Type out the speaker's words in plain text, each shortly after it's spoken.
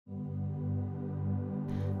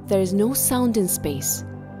There is no sound in space.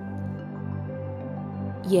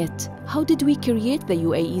 Yet, how did we create the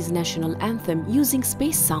UAE's national anthem using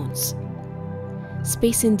space sounds?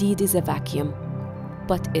 Space indeed is a vacuum,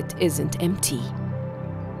 but it isn't empty.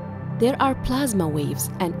 There are plasma waves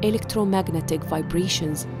and electromagnetic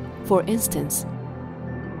vibrations, for instance,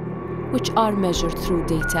 which are measured through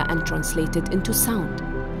data and translated into sound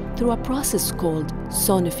through a process called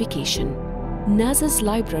sonification. NASA's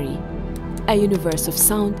library, A Universe of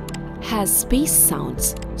Sound, has space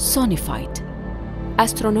sounds sonified.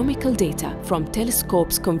 Astronomical data from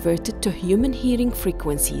telescopes converted to human hearing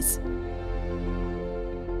frequencies.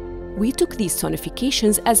 We took these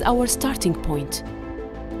sonifications as our starting point.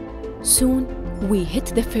 Soon, we hit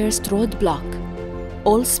the first roadblock.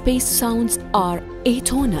 All space sounds are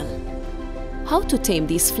atonal. How to tame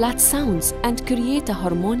these flat sounds and create a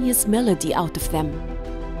harmonious melody out of them?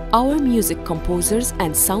 Our music composers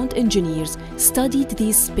and sound engineers studied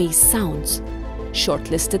these space sounds,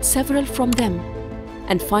 shortlisted several from them,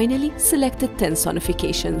 and finally selected 10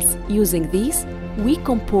 sonifications. Using these, we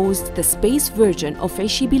composed the space version of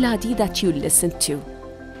Aishi Biladi that you listened to,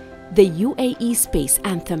 the UAE Space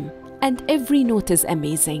Anthem, and every note is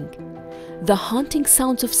amazing. The haunting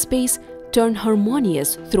sounds of space turn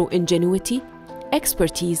harmonious through ingenuity,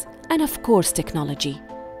 expertise, and of course technology.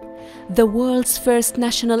 The world's first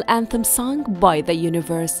national anthem song by the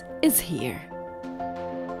universe is here.